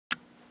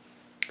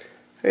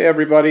Hey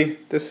everybody,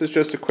 this is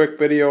just a quick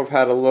video of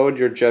how to load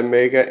your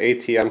Genmega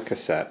ATM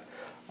cassette.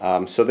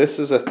 So this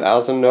is a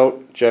 1000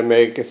 note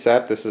Genmega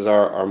cassette. This is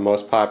our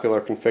most popular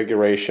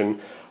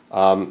configuration.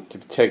 To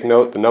take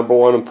note, the number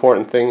one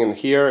important thing in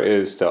here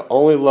is to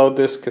only load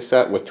this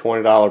cassette with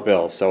 $20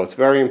 bills. So it's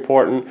very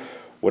important,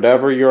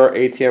 whatever your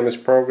ATM is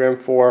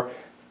programmed for,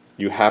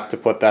 you have to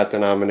put that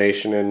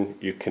denomination in.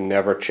 You can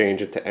never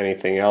change it to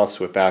anything else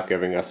without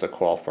giving us a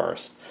call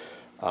first.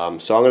 So I'm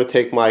going to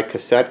take my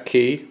cassette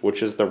key,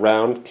 which is the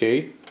round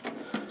key,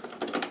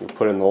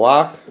 put in the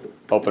lock,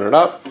 open it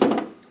up,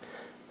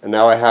 and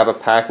now I have a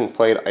packing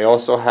plate. I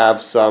also have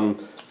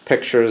some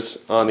pictures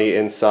on the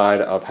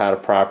inside of how to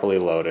properly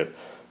load it.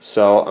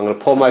 So I'm going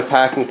to pull my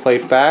packing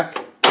plate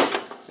back,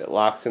 it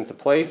locks into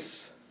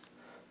place.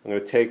 I'm going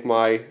to take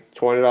my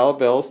 $20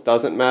 bills,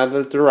 doesn't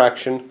matter the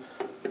direction,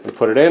 and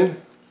put it in.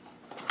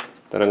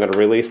 Then I'm going to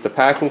release the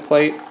packing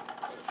plate.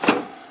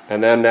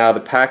 And then now the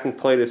packing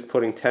plate is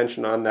putting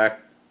tension on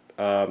that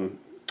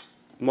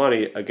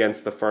money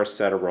against the first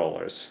set of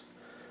rollers.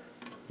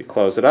 You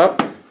close it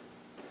up,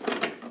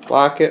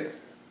 lock it,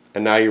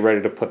 and now you're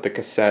ready to put the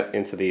cassette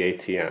into the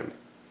ATM.